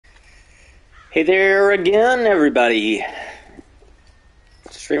Hey there again, everybody.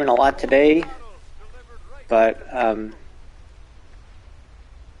 Streaming a lot today, but I don't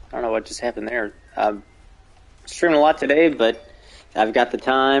know what just happened there. Streaming a lot today, but I've got the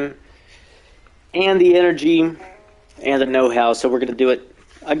time and the energy and the know-how, so we're going to do it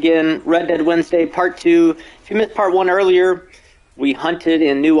again. Red Dead Wednesday, Part 2. If you missed Part 1 earlier, we hunted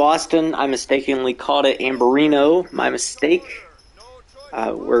in New Austin. I mistakenly called it Amberino. My mistake.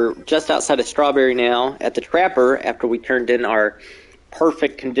 We're just outside of Strawberry now at the Trapper after we turned in our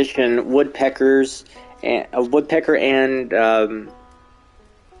perfect condition woodpeckers, and a woodpecker and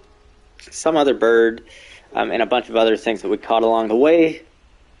some other bird, and a bunch of other things that we caught along the way.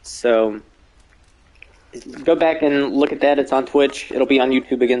 So go back and look at that. It's on Twitch. It'll be on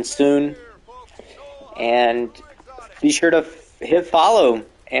YouTube again soon. And be sure to hit follow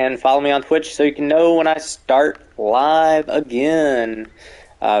and follow me on Twitch so you can know when I start live again.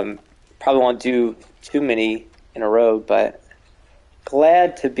 Probably won't do too many in a row, but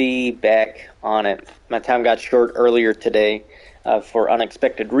glad to be back on it. My time got short earlier today for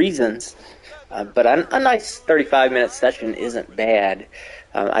unexpected reasons, but a nice 35-minute session isn't bad.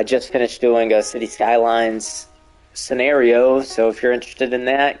 I just finished doing a City Skylines scenario, so if you're interested in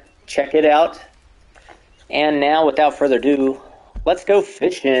that, check it out. And now, without further ado, let's go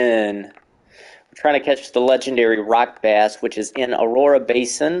fishing. We're trying to catch the legendary rock bass, which is in Aurora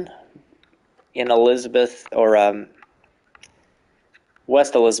Basin, in Elizabeth, or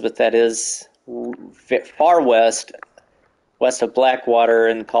West Elizabeth, that is, far west of Blackwater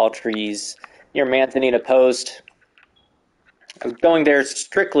and Tall Trees, near Manzanita Post. I'm going there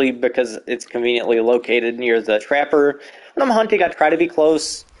strictly because it's conveniently located near the Trapper. When I'm hunting, I try to be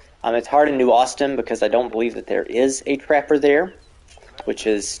close. It's hard in New Austin because I don't believe that there is a Trapper there, which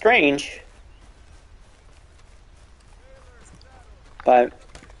is strange. But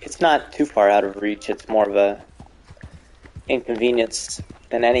it's not too far out of reach. It's more of a inconvenience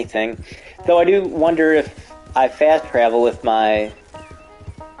than anything. Though I do wonder if I fast travel, if my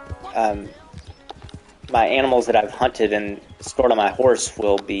my animals that I've hunted and stored on my horse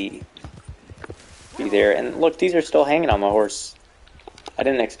will be there. And look, these are still hanging on my horse. I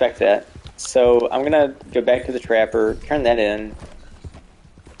didn't expect that. So I'm gonna go back to the Trapper, turn that in.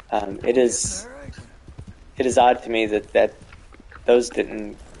 It is odd to me that those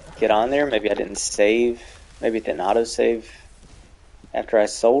didn't get on there. Maybe I didn't save. Maybe it didn't autosave after I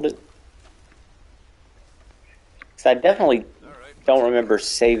sold it. So I definitely don't remember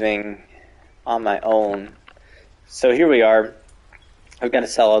saving on my own. So here we are. I've got to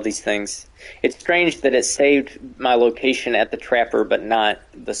sell all these things. It's strange that it saved my location at the Trapper, but not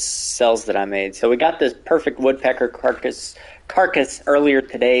the cells that I made. So we got this perfect woodpecker carcass earlier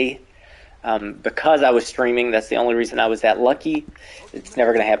today. Because I was streaming, that's the only reason I was that lucky. It's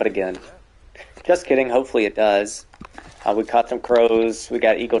never going to happen again. Just kidding. Hopefully it does. We caught some crows. We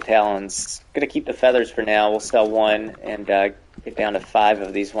got eagle talons. Going to keep the feathers for now. We'll sell one and get down to 5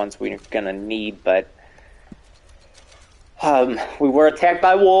 of these ones we're going to need. But we were attacked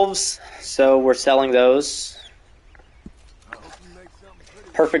by wolves, so we're selling those.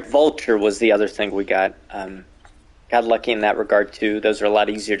 Perfect vulture was the other thing we got. Got lucky in that regard too. Those are a lot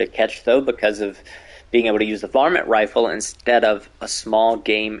easier to catch though because of being able to use the varmint rifle instead of a small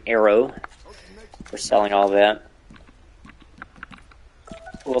game arrow. We're selling all that.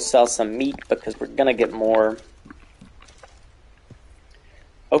 We'll sell some meat because we're going to get more.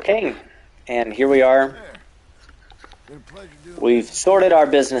 Okay, and here we are. We've sorted our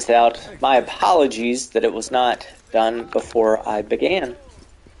business out. My apologies that it was not done before I began.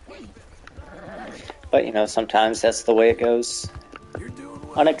 But, you know, sometimes that's the way it goes.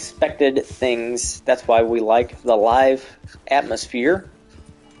 Unexpected things. That's why we like the live atmosphere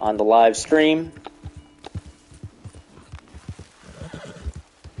on the live stream.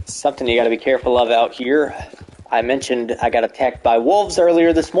 Something you got to be careful of out here. I mentioned I got attacked by wolves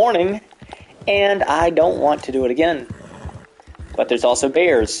earlier this morning, and I don't want to do it again. But there's also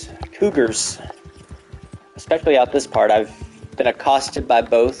bears, cougars, especially out this part. I've been accosted by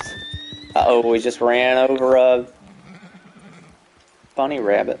both. Uh-oh, we just ran over a bunny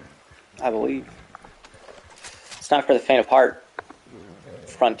rabbit, I believe. It's not for the faint of heart.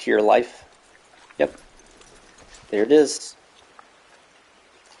 Frontier life. Yep. There it is.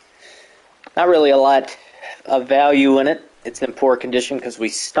 Not really a lot of value in it. It's in poor condition because we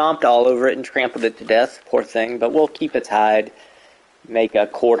stomped all over it and trampled it to death. Poor thing. But we'll keep its hide, make a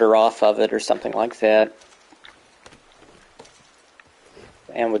quarter off of it or something like that.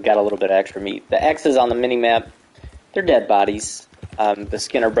 And we've got a little bit of extra meat. The X's on the mini-map, they're dead bodies. The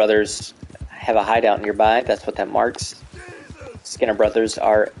Skinner brothers have a hideout nearby. That's what that marks. Skinner Brothers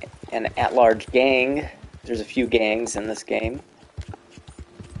are an at-large gang. There's a few gangs in this game.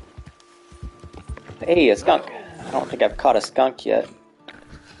 Hey, a skunk. I don't think I've caught a skunk yet.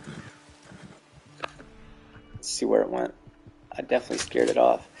 Let's see where it went. I definitely scared it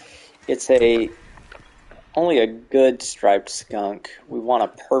off. It's only a good striped skunk. We want a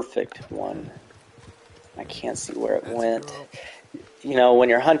perfect one. I can't see where it went. You know, when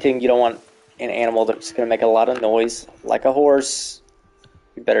you're hunting, you don't want an animal that's going to make a lot of noise, like a horse.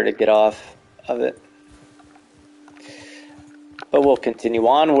 Be better to get off of it. But we'll continue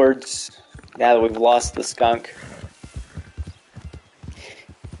onwards now that we've lost the skunk.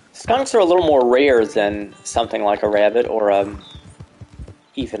 Skunks are a little more rare than something like a rabbit or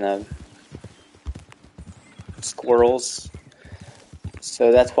even a squirrels.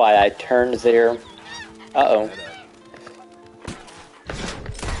 So that's why I turned there. Uh-oh.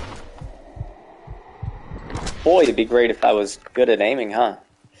 Boy, it'd be great if I was good at aiming, huh?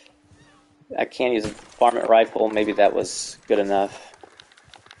 I can't use a varmint rifle. Maybe that was good enough.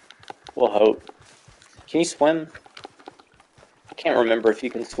 We'll hope. Can you swim? I can't remember if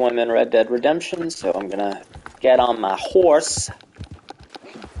you can swim in Red Dead Redemption, so I'm gonna get on my horse.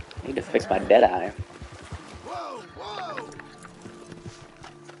 I need to fix my dead eye.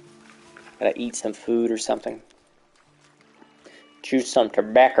 Gotta eat some food or something. Chew some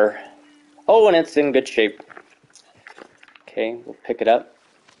tobacco. Oh, and it's in good shape. Okay, we'll pick it up.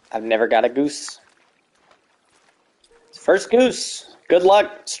 I've never got a goose. It's first goose. Good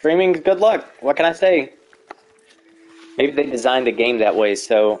luck. Streaming, good luck. What can I say? Maybe they designed the game that way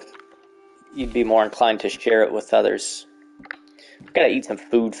so you'd be more inclined to share it with others. We've got to eat some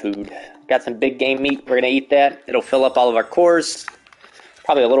food. Got some big game meat. We're going to eat that. It'll fill up all of our cores.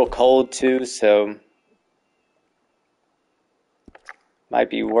 Probably a little cold too, so might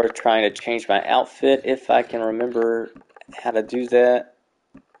be worth trying to change my outfit if I can remember how to do that.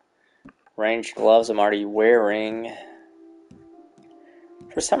 Range gloves I'm already wearing.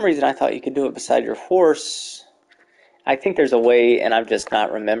 For some reason I thought you could do it beside your horse. I think there's a way and I'm just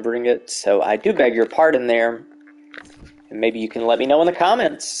not remembering it, so I do beg your pardon there. And maybe you can let me know in the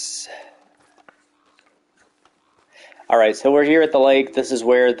comments. Alright, so we're here at the lake. This is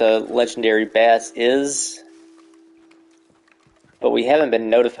where the legendary bass is. But we haven't been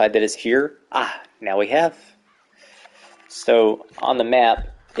notified that it's here. Ah, now we have. So on the map,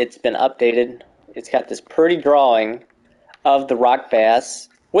 it's been updated. It's got this pretty drawing of the rock bass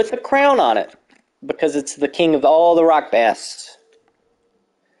with a crown on it because it's the king of all the rock bass.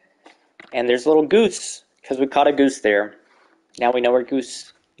 And there's a little goose because we caught a goose there. Now we know where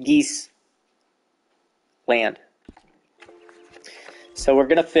geese land. So we're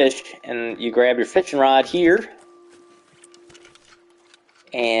going to fish, and you grab your fishing rod here.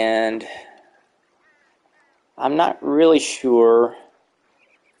 And I'm not really sure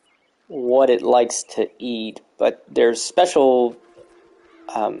what it likes to eat, but there's special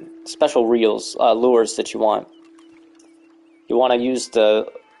reels, lures that you want. You want to use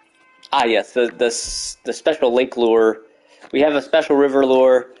the special lake lure. We have a special river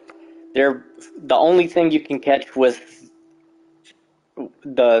lure. They're the only thing you can catch with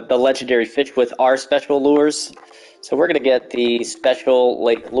the legendary fish with our special lures. So we're going to get the special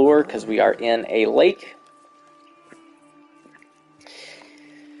lake lure because we are in a lake.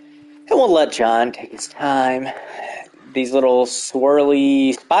 And we'll let John take his time. These little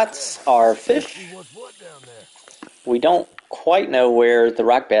swirly spots are fish. We don't quite know where the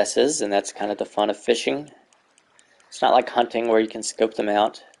rock bass is, and that's kind of the fun of fishing. It's not like hunting where you can scope them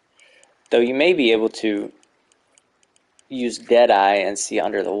out. Though you may be able to use Deadeye and see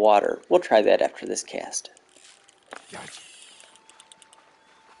under the water. We'll try that after this cast. Gotcha.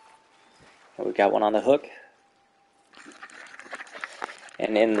 And we got one on the hook.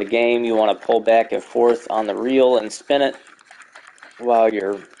 And in the game, you want to pull back and forth on the reel and spin it while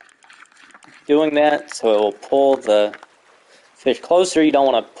you're doing that, so it will pull the fish closer. You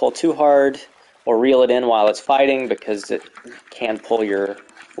don't want to pull too hard or reel it in while it's fighting because it can pull your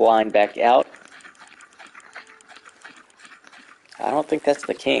line back out. I don't think that's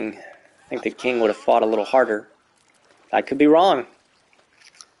the king. I think the king would have fought a little harder. I could be wrong.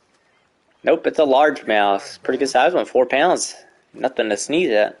 Nope, it's a largemouth. Pretty good size one, 4 pounds. Nothing to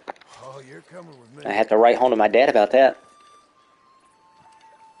sneeze at. Oh, you're coming with me. I had to write home to my dad about that.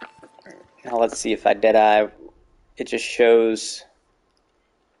 Now let's see if I deadeye. It just shows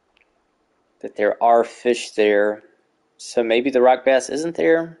that there are fish there. So maybe the rock bass isn't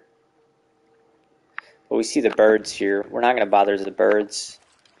there. But we see the birds here. We're not going to bother the birds.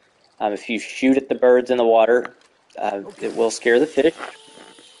 If you shoot at the birds in the water, it will scare the fish.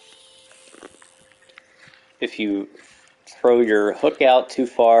 If you throw your hook out too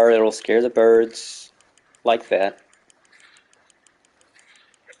far, it'll scare the birds, like that.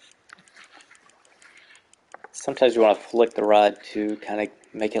 Sometimes you want to flick the rod to kind of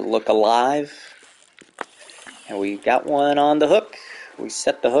make it look alive. And we got one on the hook. We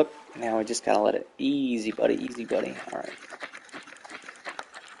set the hook. Now we just gotta let it easy, buddy, easy, buddy. All right.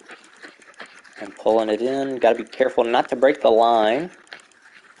 And pulling it in. Gotta be careful not to break the line.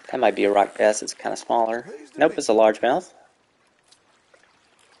 That might be a rock bass. It's kind of smaller. Nope, it's a largemouth.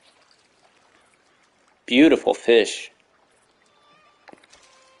 Beautiful fish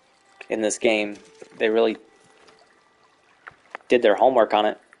in this game. They really did their homework on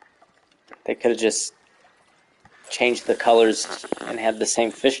it. They could have just changed the colors and had the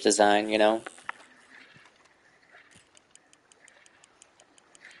same fish design, you know.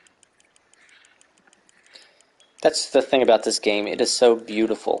 That's the thing about this game. It is so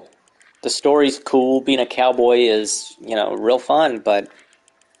beautiful. The story's cool. Being a cowboy is, you know, real fun, but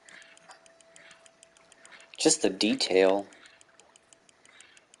just the detail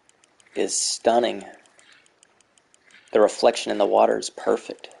is stunning. The reflection in the water is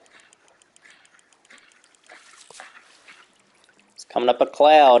perfect. It's coming up a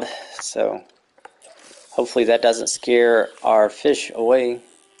cloud, so hopefully that doesn't scare our fish away.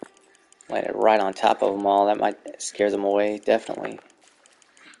 Land it right on top of them all. That might scare them away, definitely.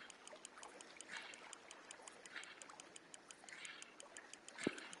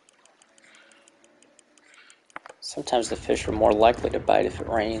 Sometimes the fish are more likely to bite if it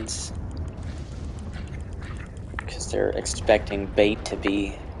rains, because they're expecting bait to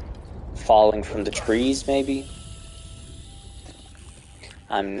be falling from the trees, maybe.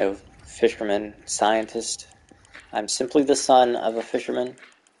 I'm no fisherman scientist. I'm simply the son of a fisherman.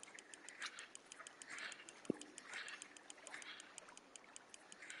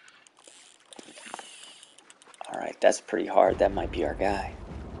 Alright, that's pretty hard. That might be our guy.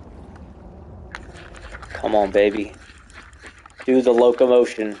 Come on, baby. Do the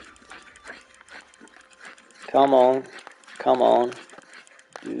locomotion. Come on. Come on.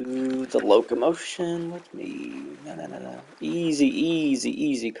 Do the locomotion with me. No. Easy, easy,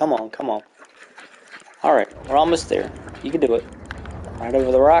 easy. Come on, come on. Alright, we're almost there. You can do it. Right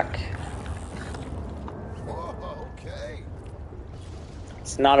over the rock. Whoa, okay.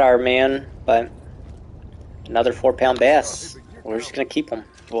 It's not our man, but another 4-pound bass. We're just going to keep them.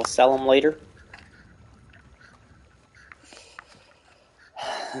 We'll sell them later.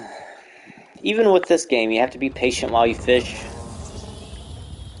 Even with this game, you have to be patient while you fish.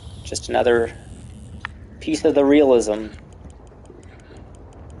 Just another piece of the realism.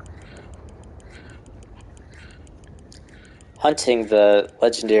 Hunting the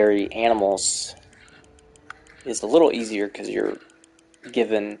legendary animals is a little easier because you're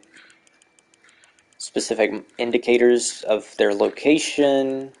given specific indicators of their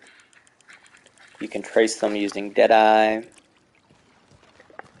location. You can trace them using Deadeye.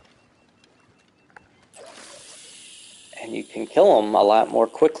 And you can kill them a lot more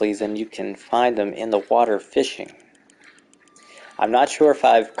quickly than you can find them in the water fishing. I'm not sure if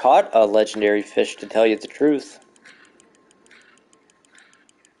I've caught a legendary fish, to tell you the truth.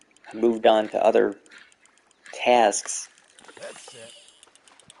 I moved on to other tasks. That's it.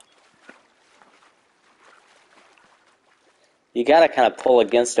 You gotta kind of pull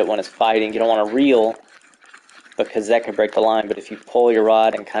against it when it's fighting. You don't want to reel, because that could break the line. But if you pull your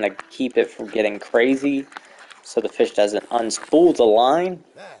rod and kind of keep it from getting crazy, so the fish doesn't unspool the line,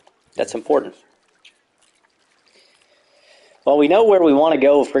 that's important. Well, we know where we want to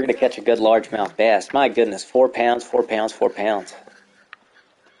go if we're going to catch a good largemouth bass. My goodness, 4 pounds, 4 pounds, 4 pounds.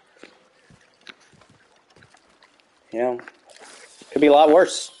 You know, could be a lot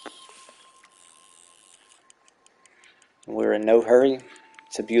worse. We're in no hurry.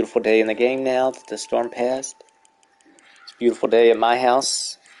 It's a beautiful day in the game now that the storm passed. It's a beautiful day at my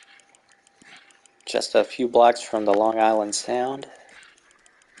house, just a few blocks from the Long Island Sound.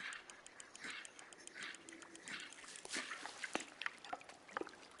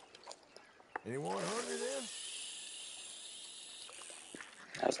 Anyone hungry then?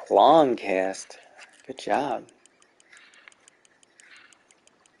 That was a long cast. Good job.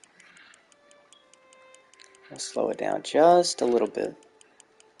 We'll slow it down just a little bit.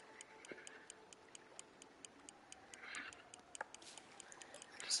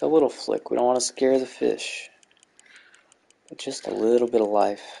 Just a little flick. We don't want to scare the fish. But just a little bit of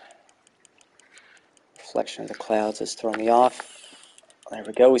life. Reflection of the clouds has thrown me off. There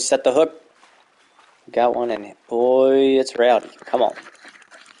we go. We set the hook. We got one, and boy, it's rowdy. Come on.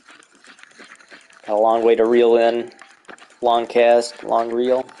 Got a long way to reel in. Long cast, long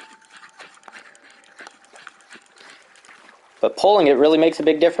reel. But pulling it really makes a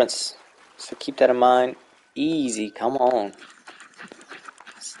big difference. So keep that in mind. Easy, come on.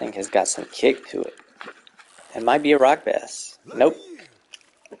 This thing has got some kick to it. It might be a rock bass. Nope.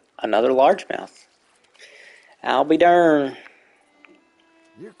 Another largemouth. I'll be darned.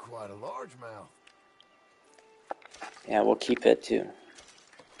 You're quite a largemouth. Yeah, we'll keep it too.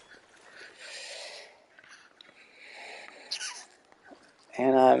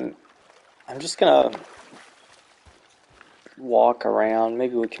 And I'm just gonna walk around.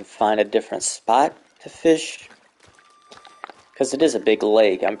 Maybe we can find a different spot to fish. Because it is a big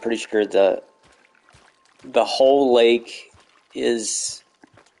lake. I'm pretty sure the whole lake is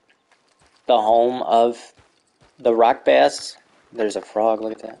the home of the rock bass. There's a frog,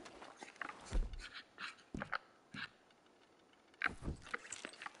 look at that.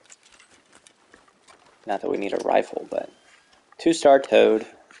 Not that we need a rifle, but 2-star toad.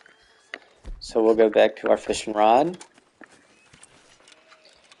 So we'll go back to our fishing rod.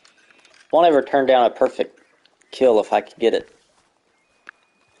 Won't ever turn down a perfect kill if I could get it.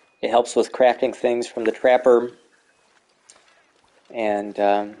 It helps with crafting things from the trapper and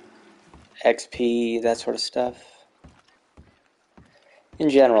XP, that sort of stuff. In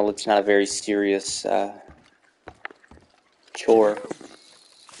general, it's not a very serious chore.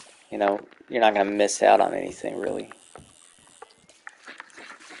 You know, you're not going to miss out on anything, really.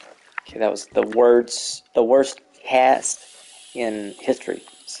 Okay, that was the worst cast in history.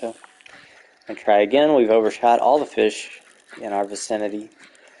 So, I'm going to try again. We've overshot all the fish in our vicinity.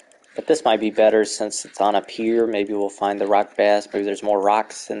 But this might be better since it's on a pier. Maybe we'll find the rock bass. Maybe there's more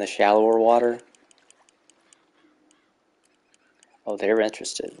rocks in the shallower water. Oh, they're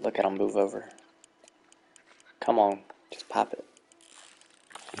interested. Look at them move over. Come on, just pop it.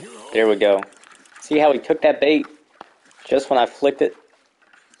 There we go. See how he took that bait just when I flicked it?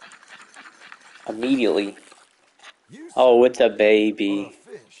 Immediately. Oh, it's a baby.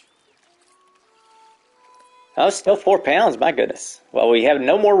 Oh, it's still 4 pounds, my goodness. Well, we have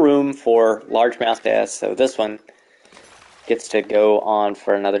no more room for largemouth bass, so this one gets to go on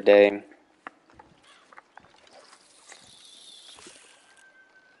for another day.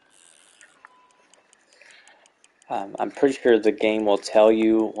 I'm pretty sure the game will tell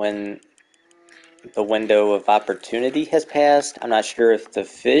you when the window of opportunity has passed. I'm not sure if the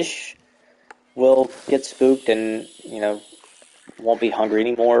fish will get spooked and, won't be hungry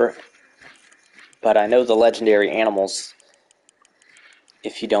anymore. But I know the legendary animals,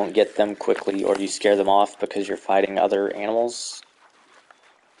 if you don't get them quickly or you scare them off because you're fighting other animals,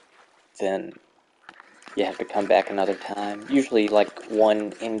 then you have to come back another time. Usually like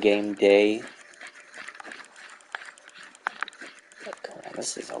one in-game day. Come on,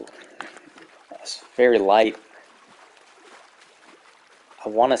 this is it's very light. I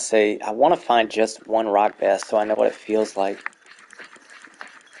want to find just one rock bass so I know what it feels like.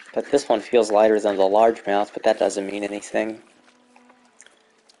 But this one feels lighter than the largemouth, but that doesn't mean anything.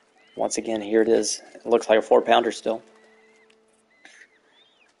 Once again, here it is. It looks like a 4-pounder still.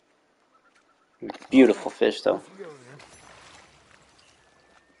 Beautiful fish, though.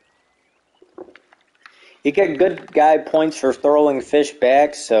 You get good guy points for throwing fish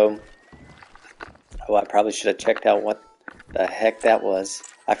back, so... Oh, I probably should have checked out what the heck that was.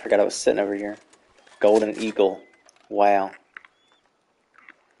 I forgot I was sitting over here. Golden eagle. Wow.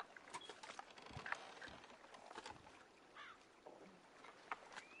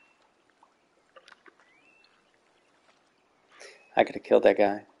 I could have killed that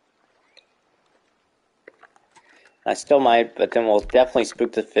guy. I still might, but then we'll definitely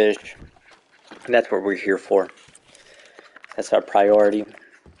spook the fish. And that's what we're here for. That's our priority.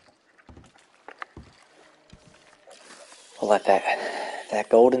 We'll let that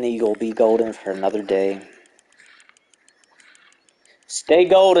golden eagle be golden for another day. Stay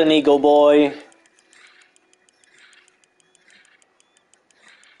golden, eagle boy.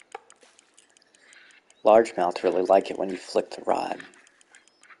 Largemouth really like it when you flick the rod.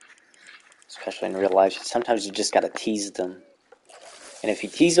 Especially in real life. Sometimes you just gotta tease them. And if you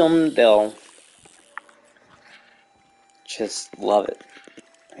tease them, they'll just love it.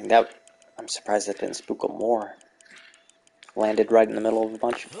 I mean, I'm surprised that didn't spook them more. Landed right in the middle of a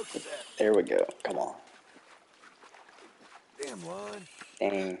bunch. There we go. Come on. Damn line.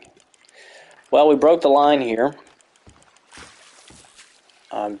 Dang. Well, we broke the line here.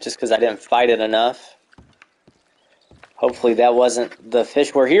 Just because I didn't fight it enough. Hopefully that wasn't the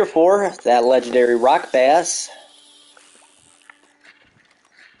fish we're here for. That legendary rock bass.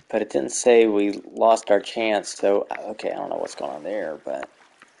 But it didn't say we lost our chance. So, okay, I don't know what's going on there. But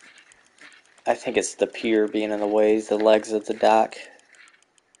I think it's the pier being in the way. The legs of the dock.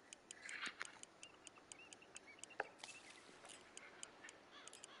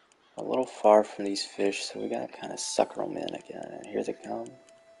 a little far from these fish, so we gotta kind of sucker them in again. And here they come.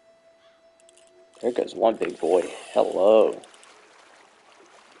 There goes one big boy. Hello. Did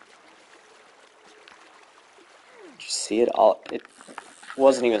you see it? All it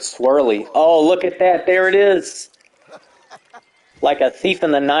wasn't even swirly. Oh, look at that. There it is. Like a thief in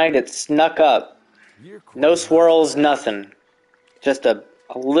the night, it snuck up. No swirls, nothing. Just a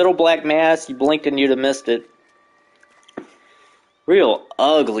little black mass. You blinked and you'd have missed it. Real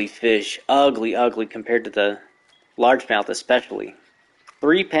ugly fish. Ugly, ugly compared to the largemouth especially.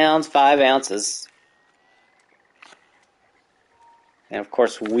 3 pounds, 5 ounces. And of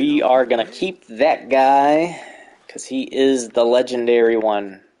course we are going to keep that guy because he is the legendary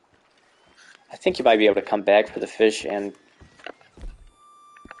one. I think you might be able to come back for the fish and,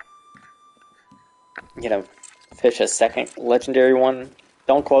 you know, fish a second legendary one.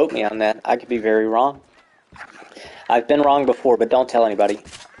 Don't quote me on that. I could be very wrong. I've been wrong before, but don't tell anybody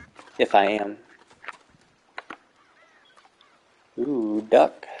if I am. Ooh,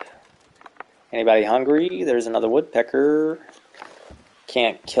 duck. Anybody hungry? There's another woodpecker.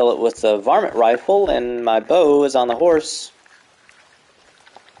 Can't kill it with a varmint rifle, and my bow is on the horse.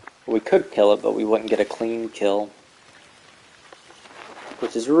 We could kill it, but we wouldn't get a clean kill,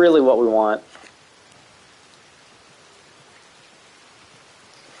 which is really what we want.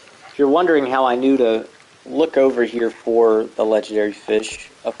 If you're wondering how I knew to look over here for the legendary fish,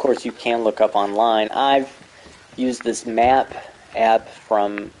 of course you can look up online. I've used this map app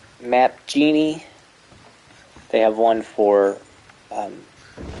from Map Genie. They have one for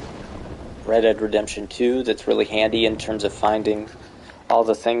Red Dead Redemption 2 that's really handy in terms of finding all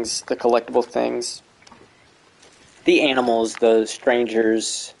the things, the collectible things, the animals, the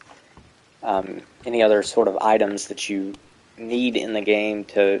strangers, any other sort of items that you need in the game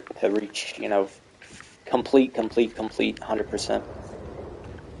to reach, you know, complete 100%.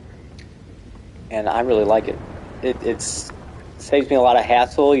 And I really like it. It saves me a lot of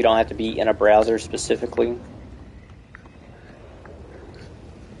hassle. You don't have to be in a browser specifically.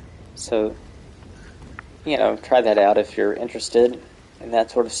 So, you know, try that out if you're interested in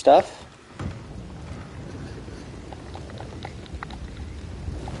that sort of stuff.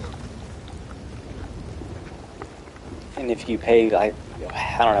 And if you pay, I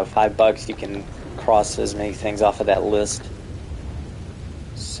don't know, $5, you can cross as many things off of that list.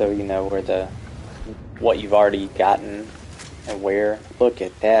 So you know what you've already gotten and where. Look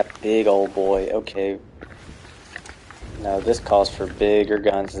at that big old boy. Okay. No, this calls for bigger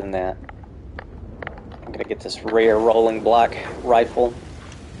guns than that. I'm gonna get this rare rolling block rifle.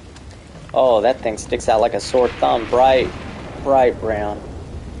 Oh, that thing sticks out like a sore thumb. Bright brown.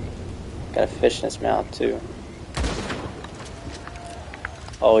 Got a fish in its mouth too.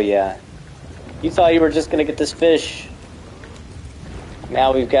 Oh yeah. You thought you were just gonna get this fish.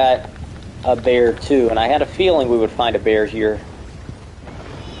 Now we've got a bear too, and I had a feeling we would find a bear here.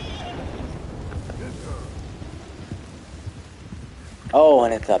 Oh,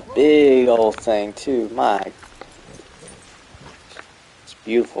 and it's a big old thing too. My, it's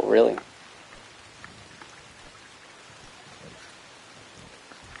beautiful, really.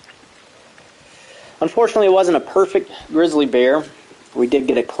 Unfortunately, it wasn't a perfect grizzly bear. We did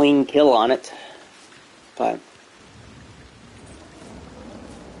get a clean kill on it, but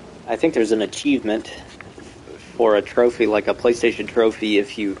I think there's an achievement for a trophy, like a PlayStation trophy,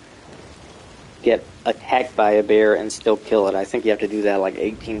 if you get attacked by a bear and still kill it. I think you have to do that like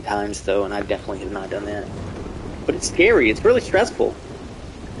 18 times, though, and I definitely have not done that. But it's scary. It's really stressful.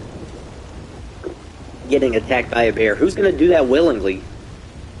 Getting attacked by a bear. Who's going to do that willingly?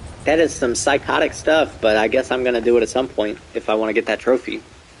 That is some psychotic stuff, but I guess I'm going to do it at some point if I want to get that trophy.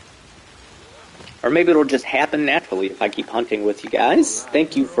 Or maybe it'll just happen naturally if I keep hunting with you guys.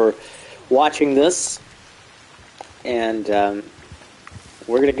 Thank you for watching this. And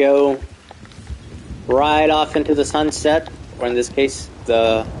we're going to go right off into the sunset, or in this case,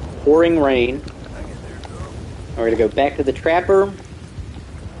 the pouring rain. We're going to go back to the trapper,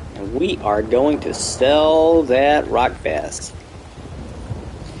 and we are going to sell that rock bass.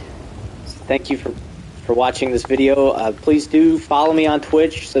 So thank you for watching this video. Please do follow me on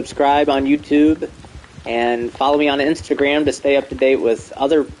Twitch, subscribe on YouTube, and follow me on Instagram to stay up to date with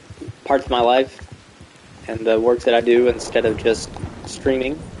other parts of my life and the work that I do instead of just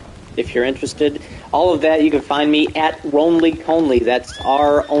streaming. If you're interested, all of that you can find me at Ronly Conley. That's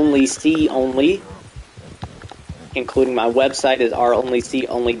R-only-C only, including my website is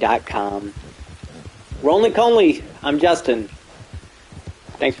ronlyconly.com. Ronly Conley, I'm Justin.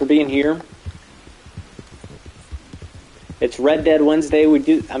 Thanks for being here. It's Red Dead Wednesday.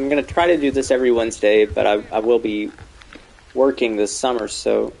 I'm going to try to do this every Wednesday, but I will be working this summer,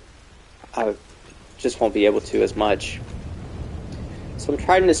 so I just won't be able to as much. So I'm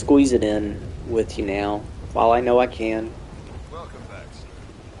trying to squeeze it in with you now, while I know I can. Welcome back,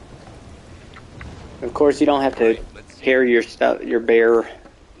 sir. Of course, you don't have to carry your bear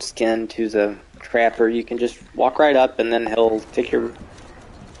skin to the trapper. You can just walk right up, and then he'll take your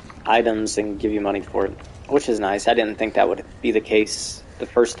items and give you money for it, which is nice. I didn't think that would be the case the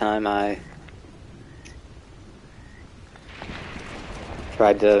first time I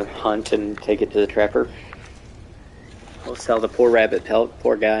tried to hunt and take it to the trapper. We'll sell the poor rabbit pelt,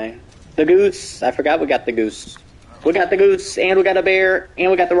 poor guy. The goose! I forgot we got the goose. We got the goose, and we got a bear, and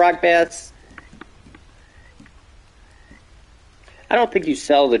we got the rock bass. I don't think you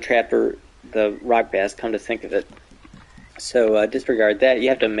sell the trapper the rock bass, come to think of it. So disregard that. You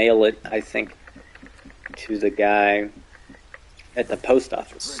have to mail it, I think, to the guy at the post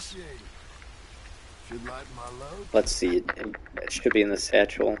office. Should lighten my load. Let's see. It should be in the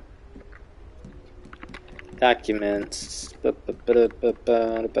satchel. Documents.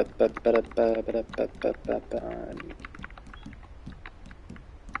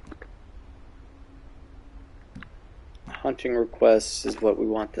 Hunting requests is what we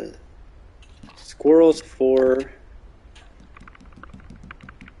want the squirrels for.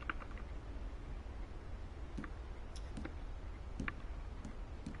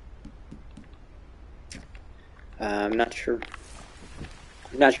 I'm not sure.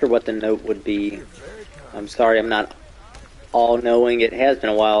 I'm not sure what the note would be. I'm sorry, I'm not all-knowing. It has been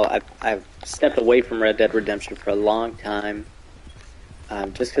a while. I've stepped away from Red Dead Redemption for a long time,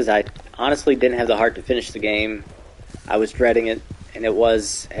 just because I honestly didn't have the heart to finish the game. I was dreading it, and it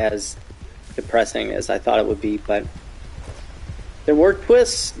was as depressing as I thought it would be, but there were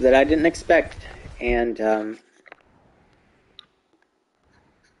twists that I didn't expect, and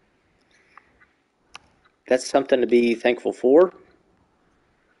that's something to be thankful for.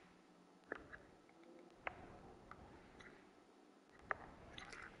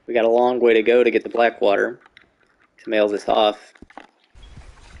 We got a long way to go to get the Blackwater to mail this off.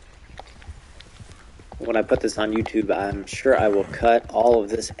 When I put this on YouTube, I'm sure I will cut all of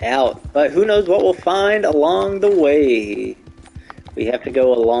this out. But who knows what we'll find along the way. We have to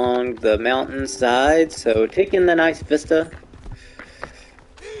go along the mountainside, so take in the nice vista.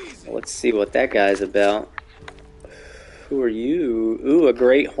 Let's see what that guy's about. Who are you? Ooh, a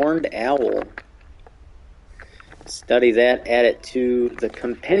great horned owl. Study that, add it to the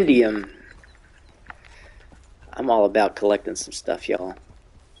compendium. I'm all about collecting some stuff, y'all.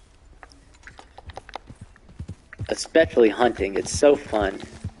 Especially hunting. It's so fun.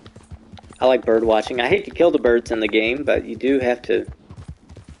 I like bird watching. I hate to kill the birds in the game, but you do have to.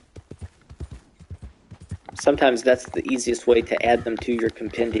 Sometimes that's the easiest way to add them to your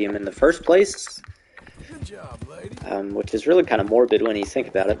compendium in the first place. Good job, lady. Which is really kind of morbid when you think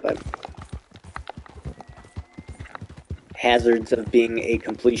about it, but hazards of being a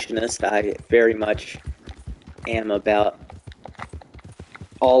completionist, I very much am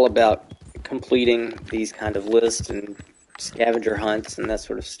all about completing these kind of lists and scavenger hunts and that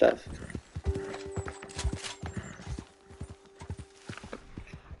sort of stuff.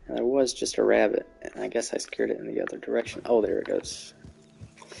 And there was just a rabbit, and I guess I scared it in the other direction. Oh, there it goes.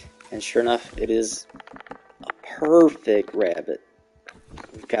 And sure enough, it is a perfect rabbit.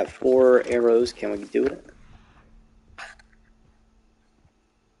 We've got 4 arrows. Can we do it?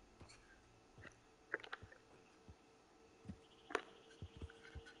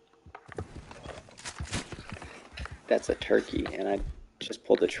 That's a turkey, and I just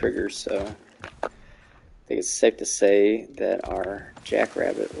pulled the trigger, so I think it's safe to say that our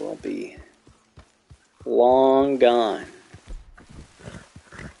jackrabbit will be long gone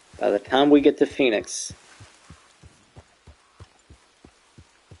by the time we get to Phoenix.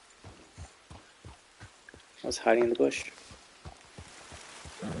 I was hiding in the bush.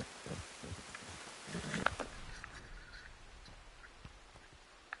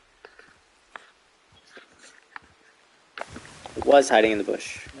 It was hiding in the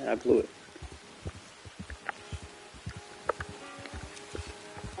bush, and I blew it.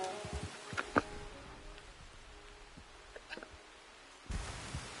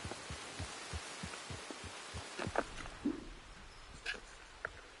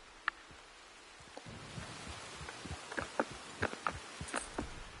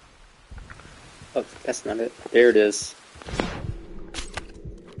 Oh, that's not it. There it is.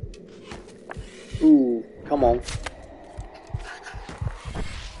 Ooh, come on.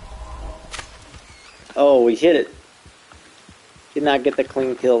 Oh, we hit it. Did not get the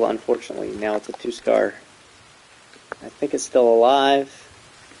clean kill, unfortunately. Now it's a 2-star. I think it's still alive.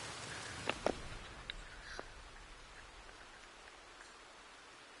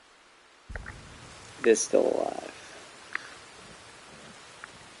 It is still alive.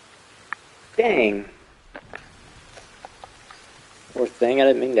 Dang. Poor thing, I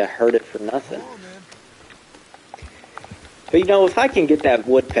didn't mean to hurt it for nothing. But you know, if I can get that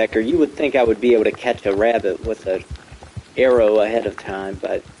woodpecker, you would think I would be able to catch a rabbit with an arrow ahead of time,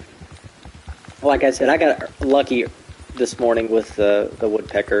 but like I said, I got lucky this morning with the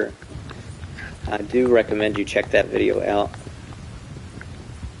woodpecker. I do recommend you check that video out.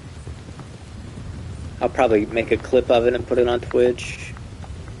 I'll probably make a clip of it and put it on Twitch.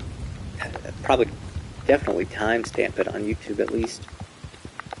 Probably, definitely timestamp it on YouTube at least.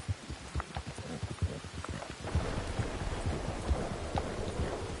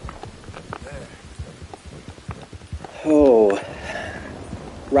 Oh,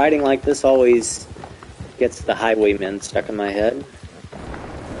 riding like this always gets the highwaymen stuck in my head.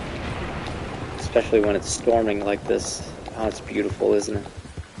 Especially when it's storming like this. Oh, it's beautiful, isn't it?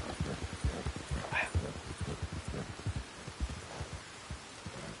 Wow.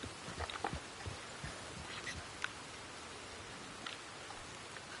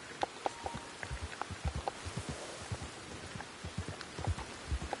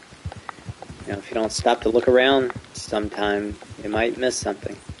 You know, if you don't stop to look around sometime, you might miss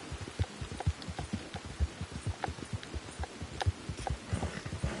something.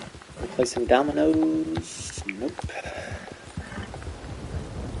 Play some dominoes. Nope.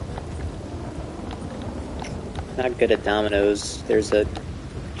 Not good at dominoes. There's a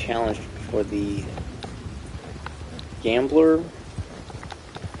challenge for the gambler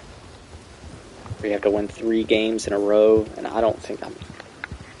where you have to win 3 games in a row, and I don't think I'm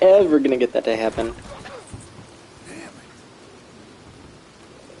ever gonna get that to happen.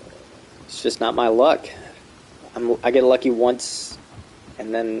 It's just not my luck. I get lucky once,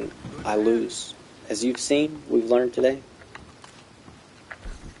 and then I lose. As you've seen, we've learned today.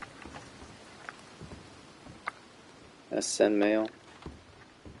 Let's send mail.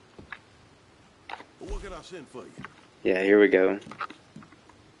 What can I send for you? Yeah, here we go.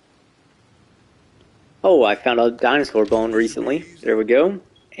 Oh, I found a dinosaur bone recently. There we go.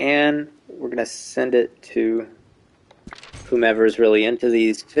 And we're going to send it to whomever is really into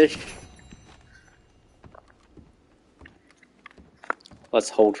these fish. Let's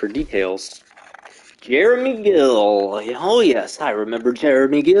hold for details. Jeremy Gill. Oh, yes, I remember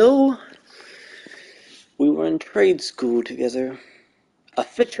Jeremy Gill. We were in trade school together. A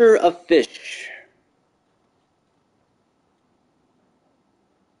fisher of fish.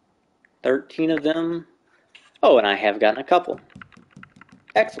 13 of them. Oh, and I have gotten a couple.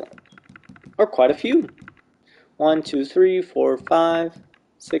 Excellent. Or quite a few. 1, 2, 3, 4, 5,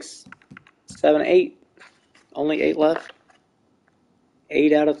 6, 7, 8. Only 8 left.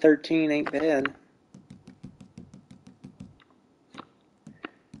 8 out of 13 ain't bad.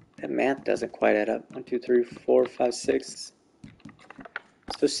 That math doesn't quite add up. 1, 2, 3, 4, 5, 6.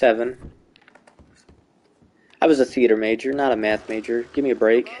 So 7. I was a theater major, not a math major. Give me a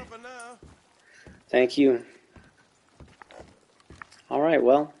break. Thank you. Alright,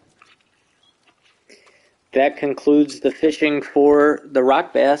 well. That concludes the fishing for the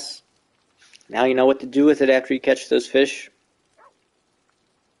rock bass. Now you know what to do with it after you catch those fish.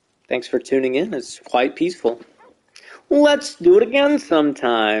 Thanks for tuning in. It's quite peaceful. Let's do it again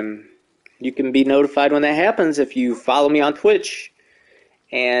sometime. You can be notified when that happens if you follow me on Twitch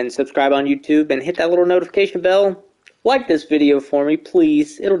and subscribe on YouTube and hit that little notification bell. Like this video for me,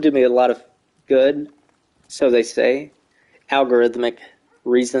 please. It'll do me a lot of good, so they say. Algorithmic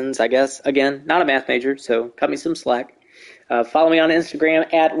reasons, I guess. Again, not a math major, so cut me some slack. Follow me on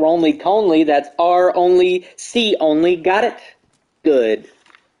Instagram at RonelyConely. That's R only, C only. Got it? Good.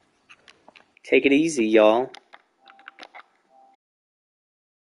 Take it easy, y'all.